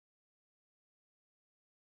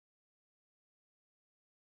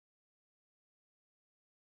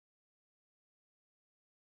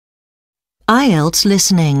IELTS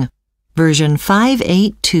Listening, version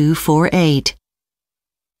 58248.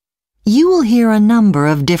 You will hear a number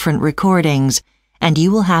of different recordings, and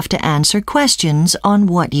you will have to answer questions on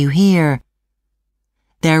what you hear.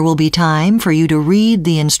 There will be time for you to read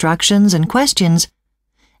the instructions and questions,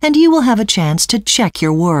 and you will have a chance to check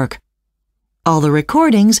your work. All the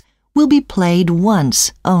recordings will be played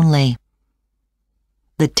once only.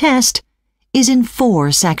 The test is in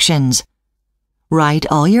 4 sections. Write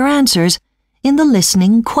all your answers in the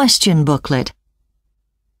listening question booklet.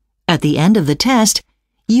 At the end of the test,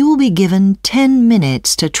 you will be given 10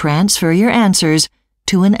 minutes to transfer your answers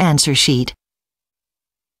to an answer sheet.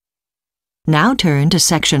 Now turn to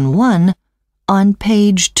Section 1 on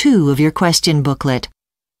page 2 of your question booklet.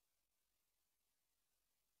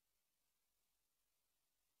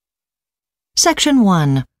 Section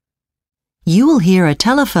 1. You will hear a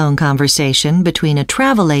telephone conversation between a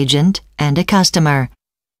travel agent and a customer.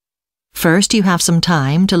 First, you have some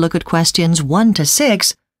time to look at questions 1 to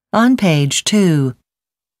 6 on page 2.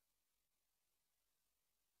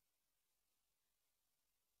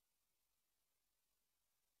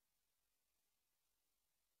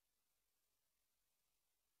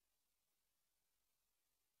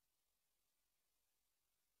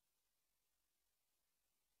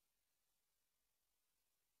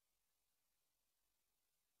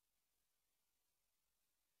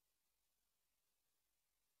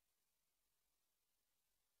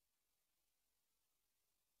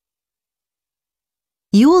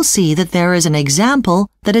 You will see that there is an example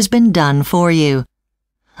that has been done for you.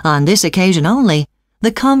 On this occasion only,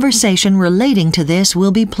 the conversation relating to this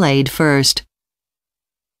will be played first.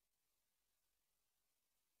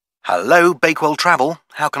 Hello, Bakewell Travel.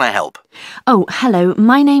 How can I help? Oh, hello.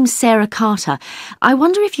 My name's Sarah Carter. I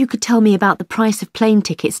wonder if you could tell me about the price of plane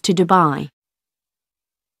tickets to Dubai.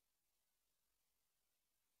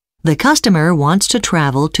 The customer wants to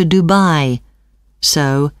travel to Dubai,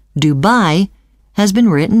 so Dubai has been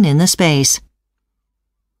written in the space.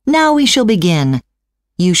 Now we shall begin.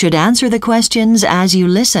 You should answer the questions as you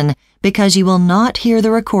listen because you will not hear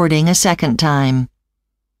the recording a second time.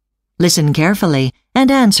 Listen carefully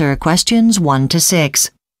and answer questions 1 to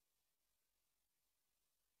 6.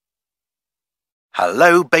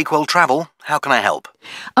 Hello, Bakewell Travel. How can I help?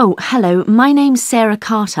 Oh, hello. My name's Sarah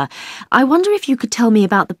Carter. I wonder if you could tell me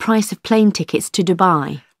about the price of plane tickets to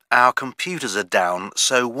Dubai. Our computers are down,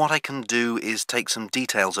 so what I can do is take some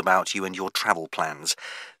details about you and your travel plans.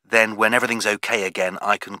 Then when everything's okay again,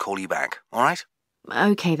 I can call you back, all right?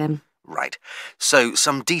 Okay then. Right. So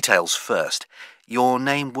some details first. Your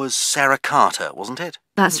name was Sarah Carter, wasn't it?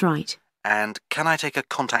 That's right. And can I take a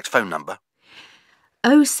contact phone number?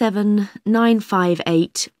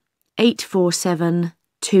 07958 847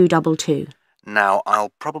 222. Now,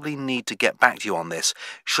 I'll probably need to get back to you on this.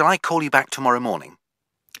 Shall I call you back tomorrow morning?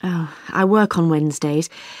 Oh, I work on Wednesdays.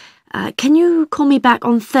 Can you call me back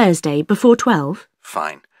on Thursday before 12?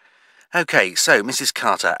 Fine. OK, so, Mrs.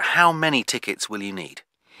 Carter, how many tickets will you need?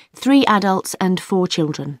 3 adults and 4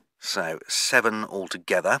 children. So, 7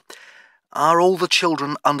 altogether. Are all the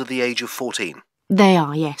children under the age of 14? They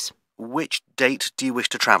are, yes. Which date do you wish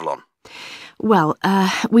to travel on? Well,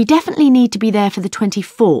 we definitely need to be there for the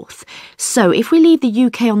 24th. So if we leave the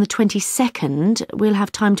UK on the 22nd, we'll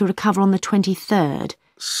have time to recover on the 23rd.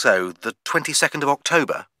 So, the 22nd of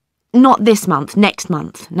October? Not this month, next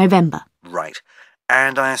month, November. Right.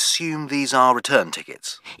 And I assume these are return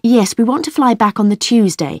tickets? Yes, we want to fly back on the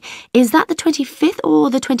Tuesday. Is that the 25th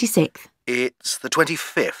or the 26th? It's the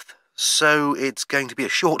 25th, so it's going to be a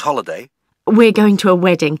short holiday. We're going to a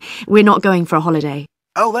wedding. We're not going for a holiday.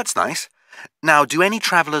 Oh, that's nice. Now, do any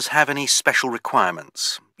travellers have any special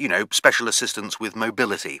requirements? You know, special assistance with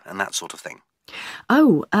mobility and that sort of thing?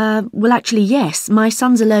 Oh, well, actually, yes. My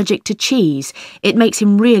son's allergic to cheese. It makes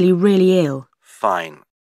him really, really ill. Fine.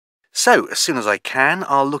 So, as soon as I can,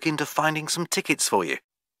 I'll look into finding some tickets for you.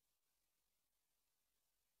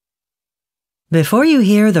 Before you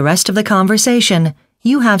hear the rest of the conversation,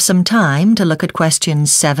 you have some time to look at questions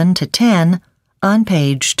 7 to 10 on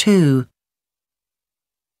page 2.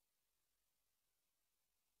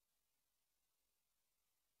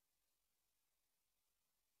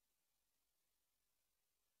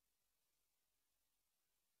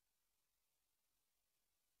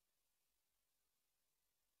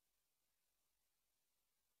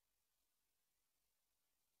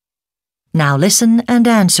 Now listen and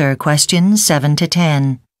answer questions 7 to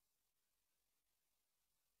 10.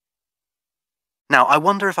 Now, I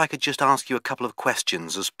wonder if I could just ask you a couple of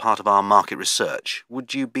questions as part of our market research.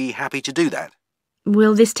 Would you be happy to do that?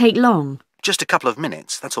 Will this take long? Just a couple of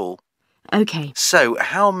minutes, that's all. OK. So,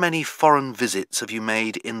 how many foreign visits have you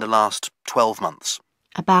made in the last 12 months?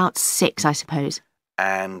 About 6, I suppose.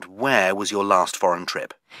 And where was your last foreign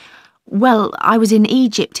trip? Well, I was in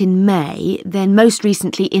Egypt in May, then most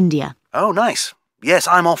recently India. Oh, nice. Yes,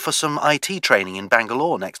 I'm off for some IT training in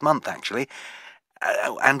Bangalore next month, actually.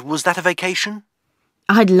 And was that a vacation?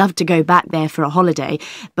 I'd love to go back there for a holiday,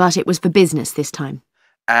 but it was for business this time.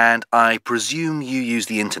 And I presume you use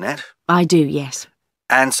the internet? I do, yes.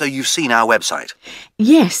 And so you've seen our website?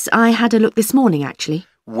 Yes, I had a look this morning, actually.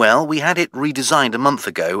 Well, we had it redesigned a month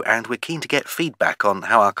ago, and we're keen to get feedback on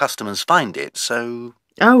how our customers find it, so...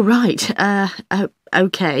 Oh, right.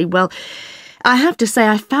 OK. Well, I have to say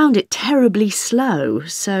I found it terribly slow,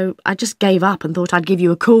 so I just gave up and thought I'd give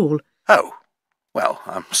you a call. Oh, well,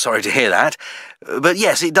 I'm sorry to hear that. But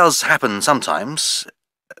yes, it does happen sometimes.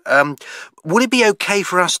 Would it be OK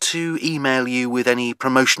for us to email you with any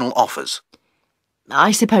promotional offers?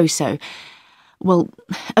 I suppose so. Well,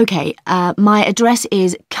 OK, my address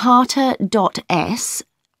is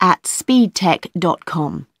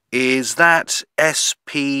carter.s@speedtech.com. Is that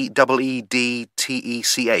SPEEDTECH?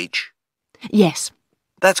 Yes.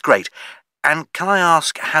 That's great. And can I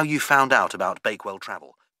ask how you found out about Bakewell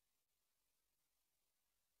Travel?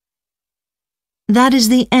 That is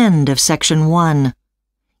the end of Section 1.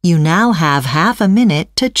 You now have half a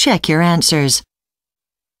minute to check your answers.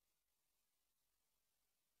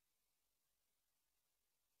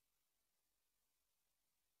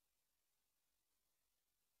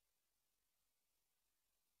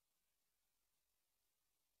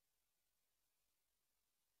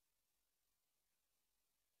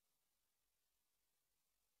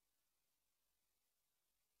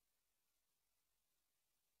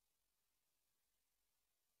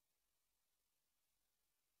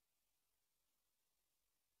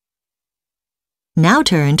 Now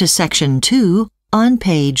turn to Section 2 on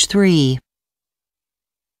page 3.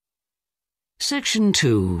 Section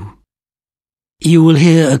 2. You will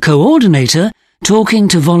hear a coordinator talking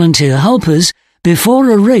to volunteer helpers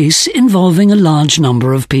before a race involving a large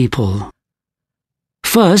number of people.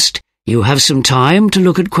 First, you have some time to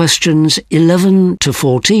look at questions 11 to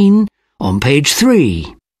 14 on page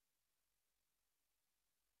 3.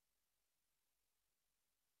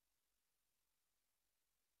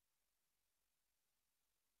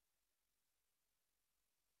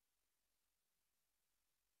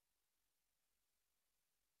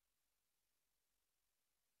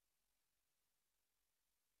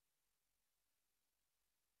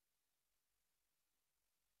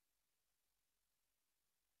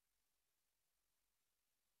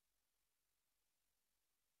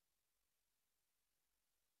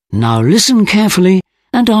 Now listen carefully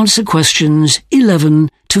and answer questions 11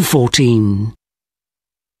 to 14.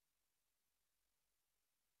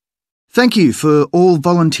 Thank you for all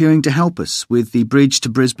volunteering to help us with the Bridge to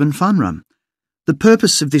Brisbane Fun Run. The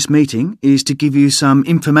purpose of this meeting is to give you some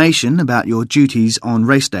information about your duties on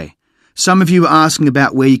race day. Some of you are asking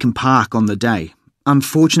about where you can park on the day.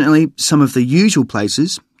 Unfortunately, some of the usual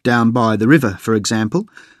places, down by the river for example,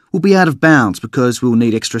 will be out of bounds because we'll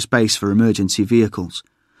need extra space for emergency vehicles.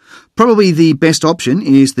 Probably the best option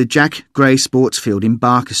is the Jack Gray Sports Field in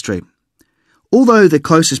Barker Street. Although the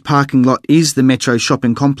closest parking lot is the Metro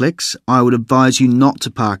Shopping Complex, I would advise you not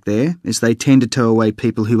to park there as they tend to tow away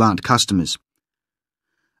people who aren't customers.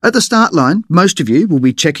 At the start line, most of you will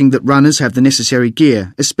be checking that runners have the necessary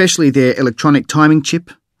gear, especially their electronic timing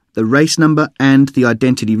chip, the race number and the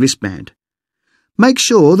identity wristband. Make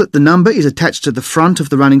sure that the number is attached to the front of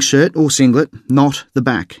the running shirt or singlet, not the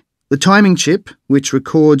back. The timing chip, which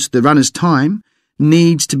records the runner's time,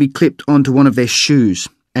 needs to be clipped onto one of their shoes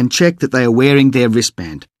and check that they are wearing their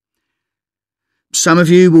wristband. Some of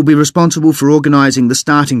you will be responsible for organising the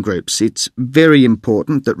starting groups. It's very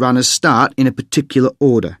important that runners start in a particular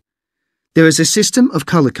order. There is a system of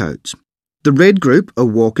colour codes. The red group are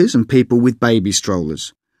walkers and people with baby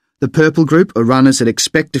strollers. The purple group are runners that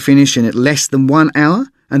expect to finish in at less than 1 hour,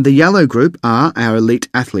 and the yellow group are our elite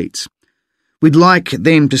athletes. We'd like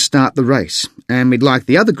them to start the race, and we'd like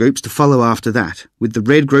the other groups to follow after that, with the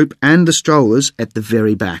red group and the strollers at the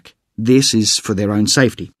very back. This is for their own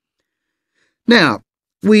safety. Now,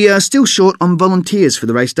 we are still short on volunteers for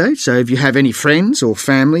the race day, so if you have any friends or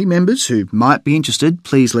family members who might be interested,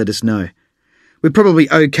 please let us know. We're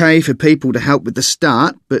probably okay for people to help with the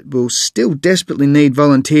start, but we'll still desperately need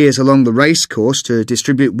volunteers along the race course to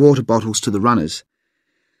distribute water bottles to the runners.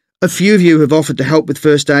 A few of you have offered to help with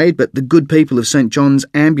first aid, but the good people of St John's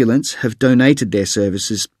Ambulance have donated their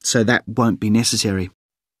services, so that won't be necessary.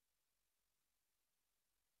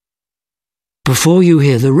 Before you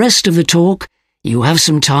hear the rest of the talk, you have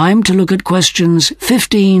some time to look at questions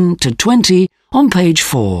 15 to 20 on page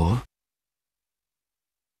 4.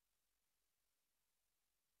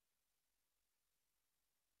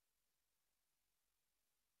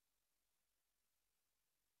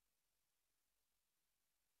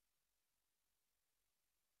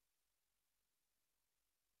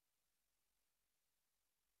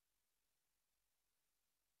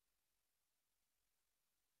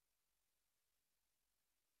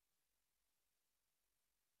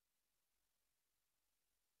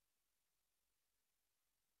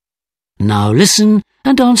 Now listen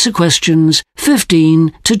and answer questions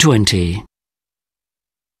 15 to 20.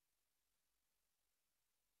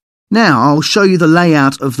 Now I'll show you the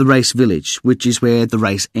layout of the race village, which is where the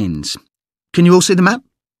race ends. Can you all see the map?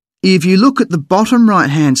 If you look at the bottom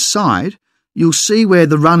right-hand side, you'll see where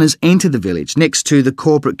the runners enter the village, next to the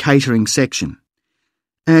corporate catering section.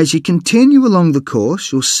 As you continue along the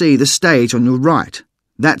course, you'll see the stage on your right.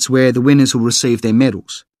 That's where the winners will receive their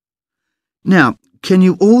medals. Now, can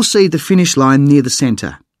you all see the finish line near the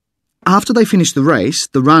centre? After they finish the race,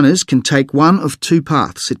 the runners can take one of two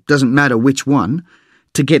paths, it doesn't matter which one,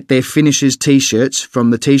 to get their finishers' T-shirts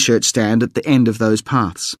from the T-shirt stand at the end of those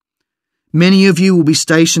paths. Many of you will be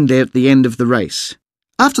stationed there at the end of the race.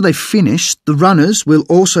 After they've finished, the runners will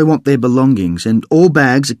also want their belongings, and all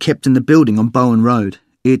bags are kept in the building on Bowen Road.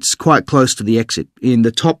 It's quite close to the exit, in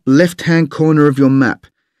the top left-hand corner of your map.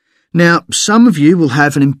 Now, some of you will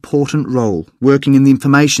have an important role, working in the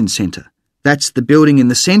information centre. That's the building in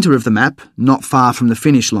the centre of the map, not far from the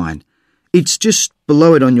finish line. It's just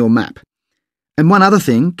below it on your map. And one other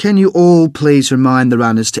thing, can you all please remind the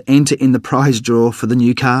runners to enter in the prize draw for the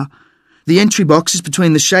new car? The entry box is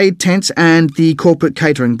between the shade tents and the corporate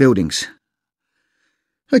catering buildings.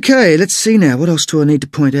 OK, let's see now. What else do I need to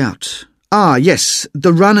point out? Yes,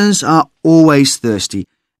 the runners are always thirsty.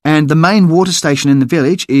 And the main water station in the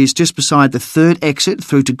village is just beside the third exit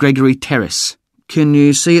through to Gregory Terrace. Can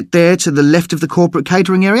you see it there to the left of the corporate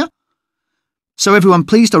catering area? So everyone,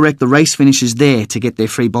 please direct the race finishers there to get their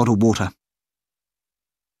free bottled water.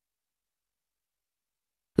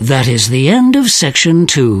 That is the end of section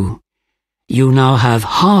 2. You now have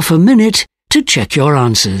half a minute to check your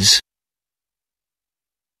answers.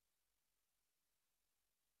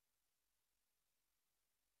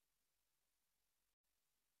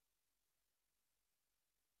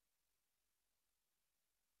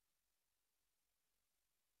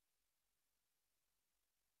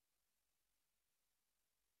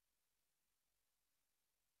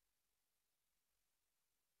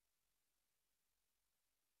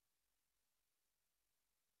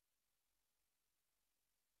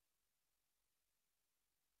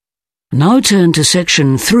 Now turn to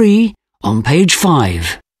section 3 on page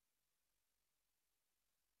 5.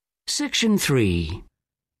 Section 3.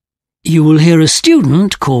 You will hear a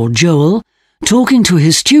student called Joel talking to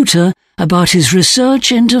his tutor about his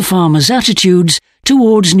research into farmers' attitudes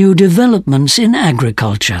towards new developments in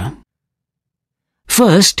agriculture.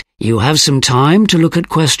 First, you have some time to look at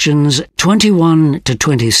questions 21 to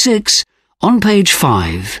 26 on page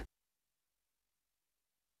 5.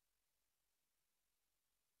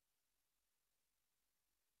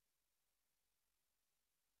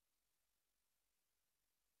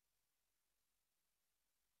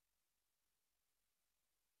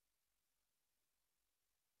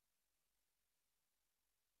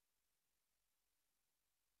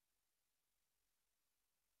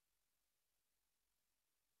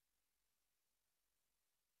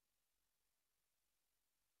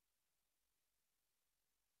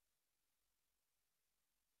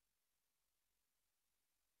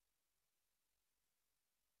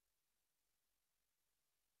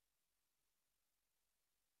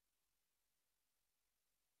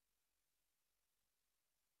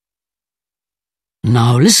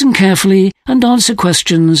 Now listen carefully and answer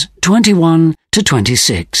questions 21 to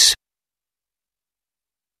 26.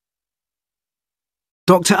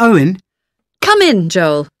 Dr. Owen? Come in,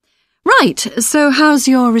 Joel. Right, so how's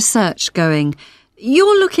your research going?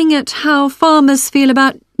 You're looking at how farmers feel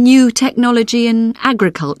about new technology in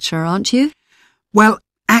agriculture, aren't you? Well,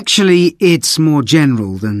 actually, it's more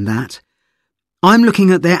general than that. I'm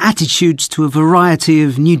looking at their attitudes to a variety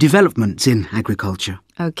of new developments in agriculture.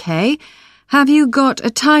 OK. Have you got a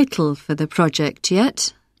title for the project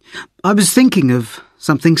yet? I was thinking of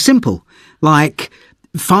something simple, like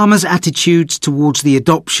farmers' attitudes towards the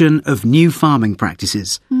adoption of new farming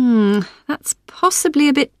practices. That's possibly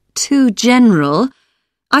a bit too general.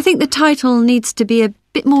 I think the title needs to be a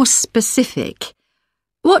bit more specific.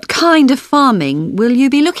 What kind of farming will you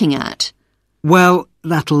be looking at? Well,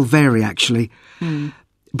 that'll vary, actually.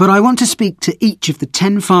 but I want to speak to each of the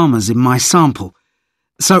 10 farmers in my sample.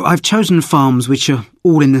 So I've chosen farms which are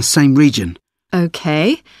all in the same region.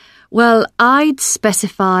 OK. Well, I'd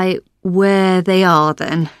specify where they are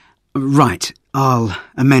then. Right. I'll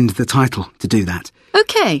amend the title to do that.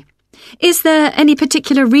 OK. Is there any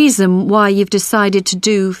particular reason why you've decided to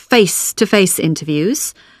do face-to-face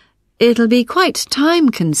interviews? It'll be quite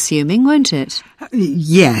time-consuming, won't it?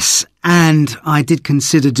 Yes, and I did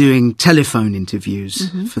consider doing telephone interviews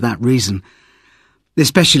for that reason,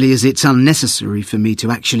 especially as it's unnecessary for me to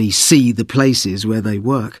actually see the places where they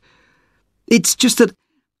work. It's just that,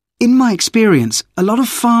 in my experience, a lot of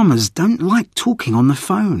farmers don't like talking on the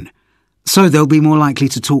phone, so they'll be more likely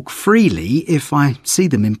to talk freely if I see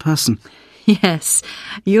them in person. Yes,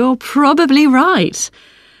 you're probably right.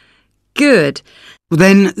 Good.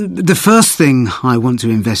 Then the first thing I want to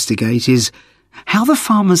investigate is how the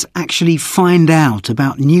farmers actually find out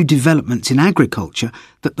about new developments in agriculture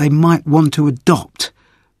that they might want to adopt.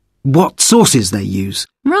 What sources they use.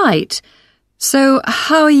 Right. So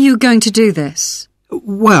how are you going to do this?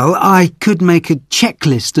 Well, I could make a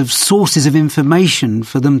checklist of sources of information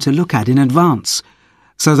for them to look at in advance,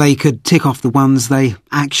 so they could tick off the ones they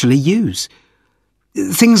actually use.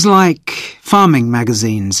 Things like farming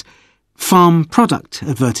magazines, farm product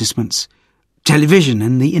advertisements, television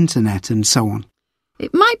and the internet and so on.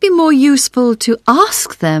 It might be more useful to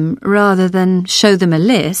ask them rather than show them a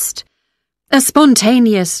list. A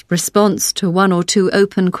spontaneous response to 1 or 2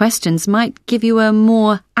 open questions might give you a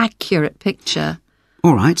more accurate picture.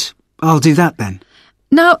 All right, I'll do that then.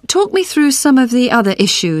 Now, talk me through some of the other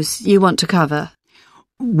issues you want to cover.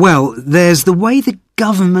 Well, there's the way the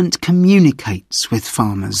government communicates with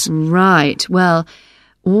farmers. Right, well,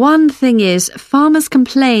 one thing is, farmers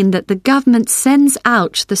complain that the government sends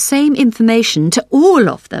out the same information to all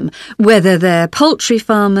of them, whether they're poultry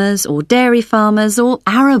farmers or dairy farmers or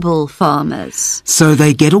arable farmers. So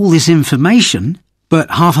they get all this information, but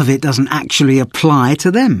half of it doesn't actually apply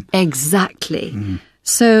to them. Exactly.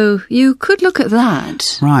 So you could look at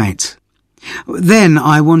that. Right. Then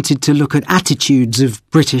I wanted to look at attitudes of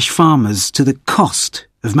British farmers to the cost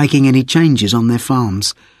of making any changes on their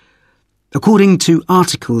farms. According to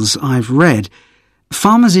articles I've read,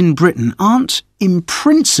 farmers in Britain aren't, in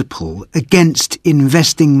principle, against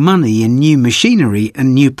investing money in new machinery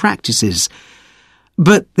and new practices,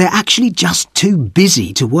 but they're actually just too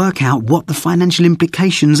busy to work out what the financial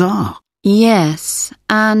implications are. Yes,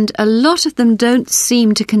 and a lot of them don't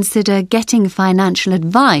seem to consider getting financial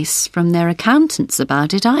advice from their accountants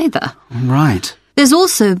about it either. Right. There's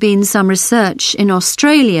also been some research in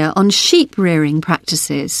Australia on sheep rearing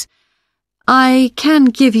practices. I can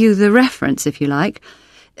give you the reference if you like.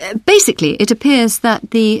 Basically, it appears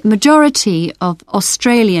that the majority of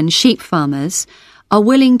Australian sheep farmers are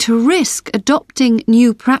willing to risk adopting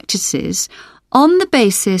new practices on the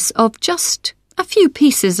basis of just a few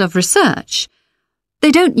pieces of research. They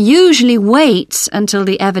don't usually wait until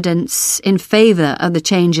the evidence in favour of the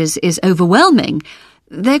changes is overwhelming.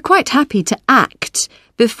 They're quite happy to act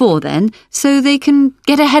before then so they can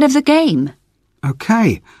get ahead of the game.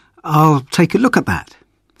 OK, I'll take a look at that.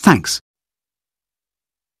 Thanks.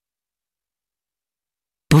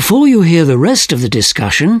 Before you hear the rest of the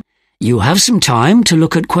discussion, you have some time to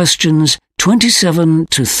look at questions 27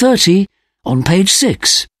 to 30 on page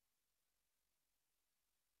 6.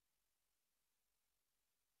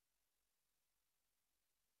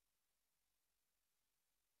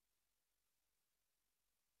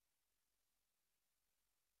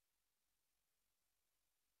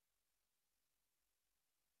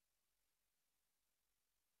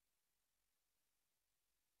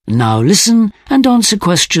 Now listen and answer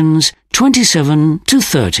questions 27 to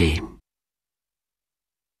 30.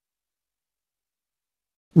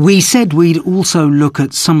 We said we'd also look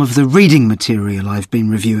at some of the reading material I've been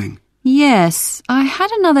reviewing. Yes, I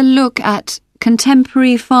had another look at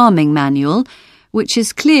Contemporary Farming Manual, which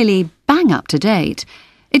is clearly bang up to date.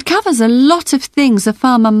 It covers a lot of things a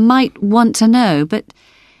farmer might want to know, but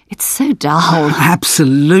it's so dull.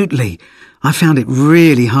 Absolutely. I found it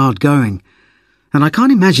really hard going. And I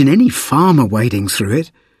can't imagine any farmer wading through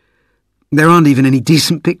it. There aren't even any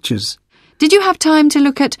decent pictures. Did you have time to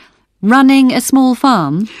look at Running a Small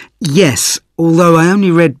Farm? Yes, although I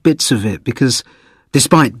only read bits of it because,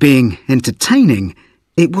 despite being entertaining,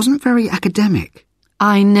 it wasn't very academic.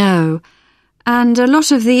 I know. And a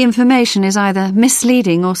lot of the information is either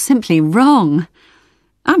misleading or simply wrong.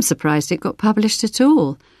 I'm surprised it got published at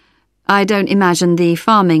all. I don't imagine the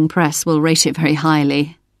farming press will rate it very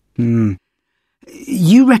highly.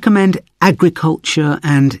 You recommend agriculture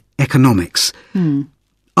and economics.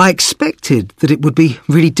 I expected that it would be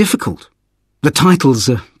really difficult. The title's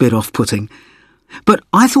a bit off-putting, but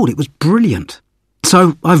I thought it was brilliant,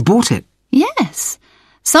 so I've bought it. Yes.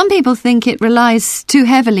 Some people think it relies too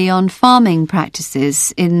heavily on farming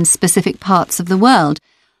practices in specific parts of the world,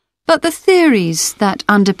 but the theories that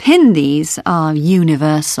underpin these are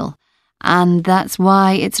universal, and that's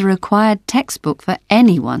why it's a required textbook for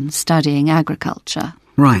anyone studying agriculture.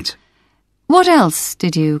 Right. What else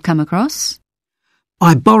did you come across?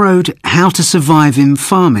 I borrowed How to Survive in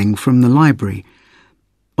Farming from the library.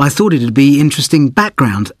 I thought it'd be interesting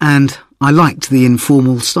background, and I liked the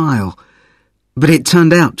informal style. But it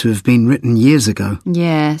turned out to have been written years ago.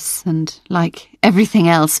 Yes, and like everything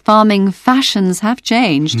else, farming fashions have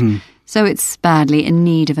changed, so it's badly in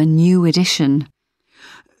need of a new edition.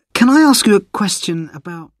 Can I ask you a question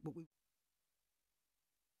about...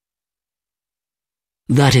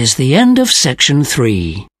 That is the end of section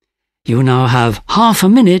 3. You now have half a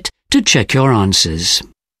minute to check your answers.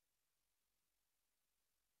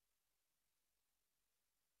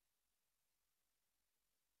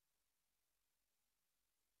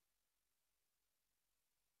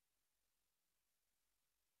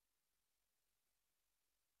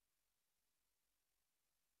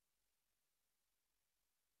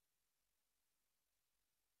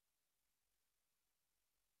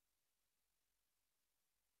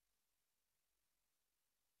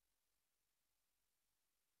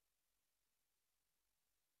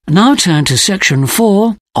 Now turn to section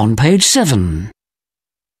 4 on page 7.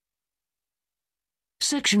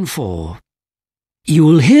 Section 4. You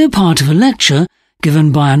will hear part of a lecture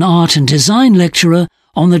given by an art and design lecturer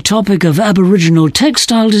on the topic of Aboriginal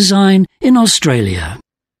textile design in Australia.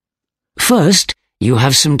 First, you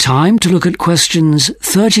have some time to look at questions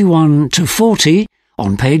 31 to 40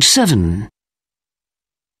 on page 7.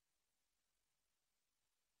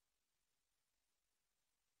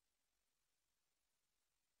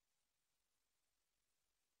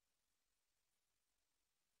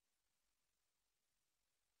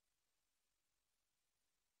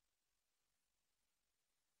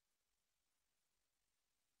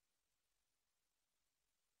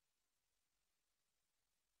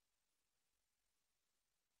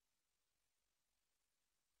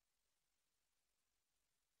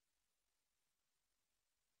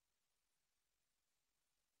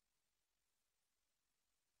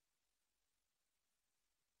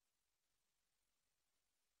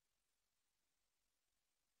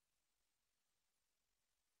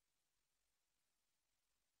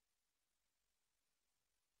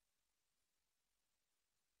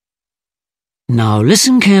 Now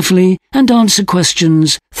listen carefully and answer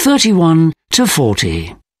questions 31 to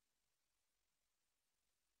 40.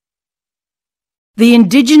 The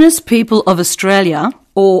Indigenous people of Australia,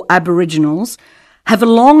 or Aboriginals, have a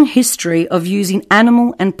long history of using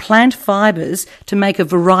animal and plant fibres to make a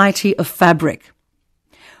variety of fabric.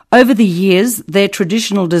 Over the years, their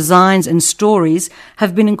traditional designs and stories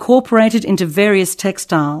have been incorporated into various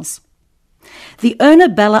textiles. The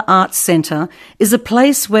Ernabella Arts Centre is a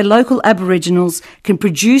place where local Aboriginals can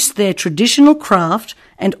produce their traditional craft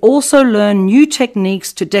and also learn new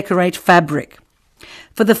techniques to decorate fabric.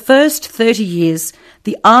 For the first 30 years,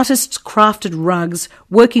 the artists crafted rugs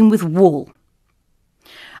working with wool.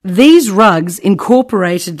 These rugs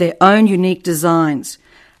incorporated their own unique designs.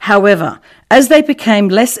 However, as they became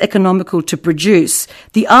less economical to produce,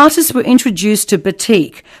 the artists were introduced to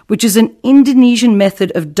batik, which is an Indonesian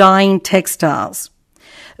method of dyeing textiles.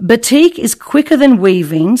 Batik is quicker than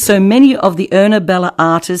weaving, so many of the Ernabella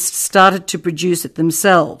artists started to produce it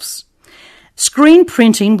themselves. Screen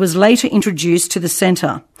printing was later introduced to the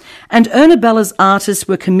centre, and Ernabella's artists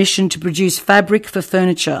were commissioned to produce fabric for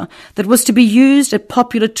furniture that was to be used at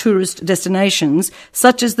popular tourist destinations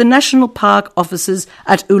such as the National Park offices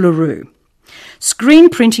at Uluru. Screen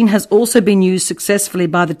printing has also been used successfully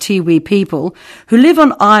by the Tiwi people who live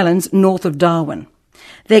on islands north of Darwin.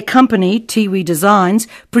 Their company, Tiwi Designs,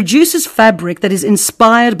 produces fabric that is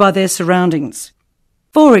inspired by their surroundings.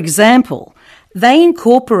 For example, they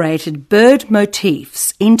incorporated bird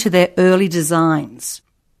motifs into their early designs.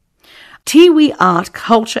 Tiwi art,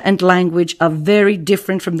 culture and language are very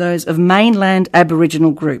different from those of mainland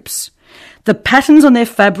Aboriginal groups. The patterns on their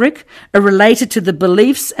fabric are related to the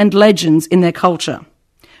beliefs and legends in their culture.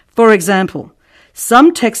 For example,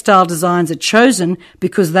 some textile designs are chosen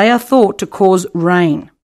because they are thought to cause rain.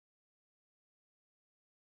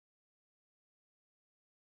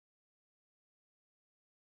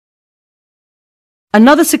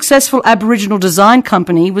 Another successful Aboriginal design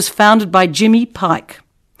company was founded by Jimmy Pike.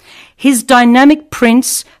 His dynamic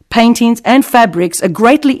prints, paintings and fabrics are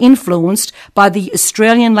greatly influenced by the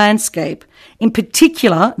Australian landscape, in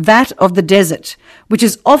particular that of the desert, which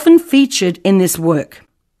is often featured in this work.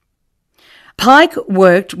 Pike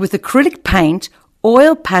worked with acrylic paint,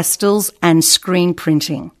 oil pastels and screen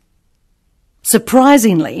printing.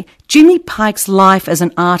 Surprisingly, Jimmy Pike's life as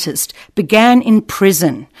an artist began in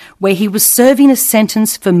prison, where he was serving a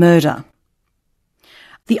sentence for murder.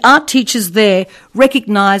 The art teachers there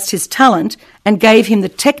recognised his talent and gave him the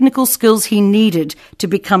technical skills he needed to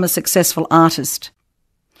become a successful artist.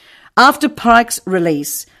 After Pike's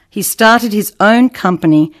release, he started his own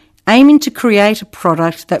company, aiming to create a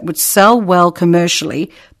product that would sell well commercially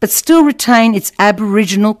but still retain its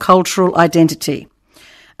Aboriginal cultural identity.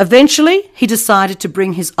 Eventually, he decided to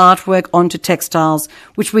bring his artwork onto textiles,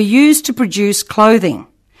 which were used to produce clothing.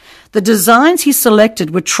 The designs he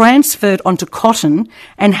selected were transferred onto cotton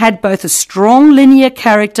and had both a strong linear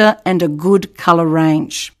character and a good colour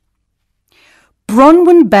range.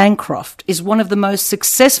 Bronwyn Bancroft is one of the most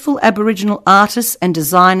successful Aboriginal artists and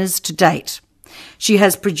designers to date. She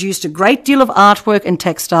has produced a great deal of artwork and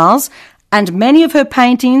textiles, and many of her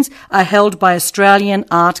paintings are held by Australian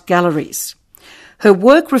art galleries. Her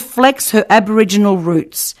work reflects her Aboriginal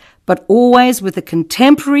roots, but always with a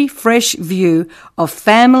contemporary, fresh view of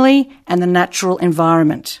family and the natural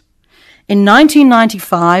environment. In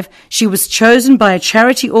 1995, she was chosen by a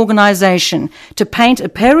charity organisation to paint a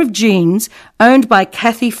pair of jeans owned by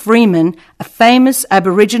Cathy Freeman, a famous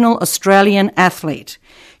Aboriginal Australian athlete.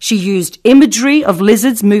 She used imagery of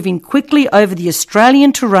lizards moving quickly over the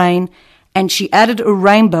Australian terrain, and she added a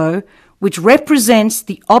rainbow, which represents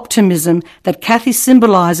the optimism that Cathy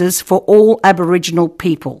symbolises for all Aboriginal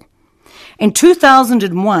people. In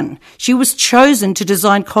 2001, she was chosen to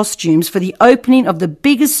design costumes for the opening of the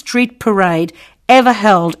biggest street parade ever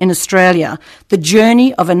held in Australia, the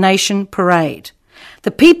Journey of a Nation parade. The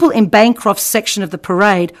people in Bancroft's section of the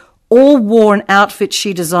parade all wore an outfit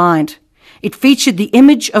she designed. It featured the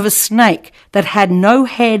image of a snake that had no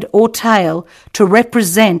head or tail to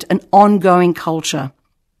represent an ongoing culture.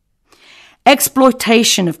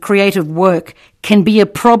 Exploitation of creative work can be a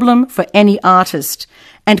problem for any artist,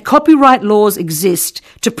 and copyright laws exist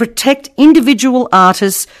to protect individual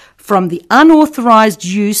artists from the unauthorised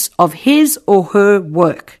use of his or her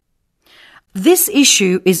work. This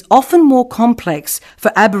issue is often more complex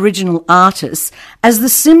for Aboriginal artists, as the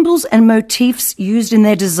symbols and motifs used in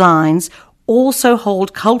their designs also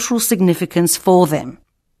hold cultural significance for them.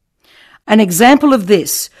 An example of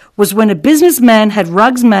this was when a businessman had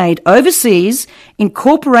rugs made overseas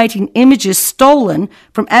incorporating images stolen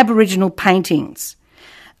from Aboriginal paintings.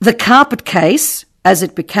 The carpet case, as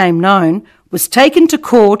it became known, was taken to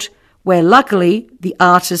court, where luckily the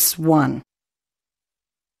artists won.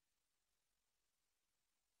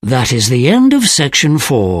 That is the end of section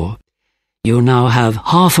 4. You now have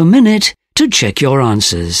half a minute to check your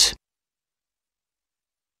answers.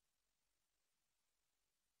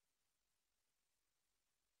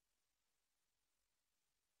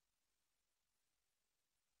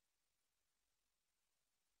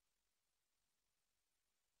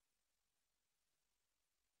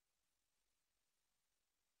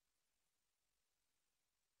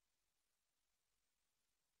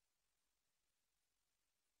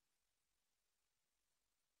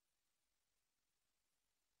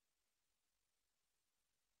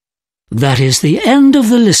 That is the end of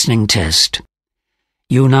the listening test.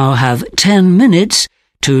 You now have 10 minutes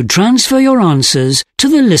to transfer your answers to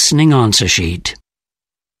the listening answer sheet.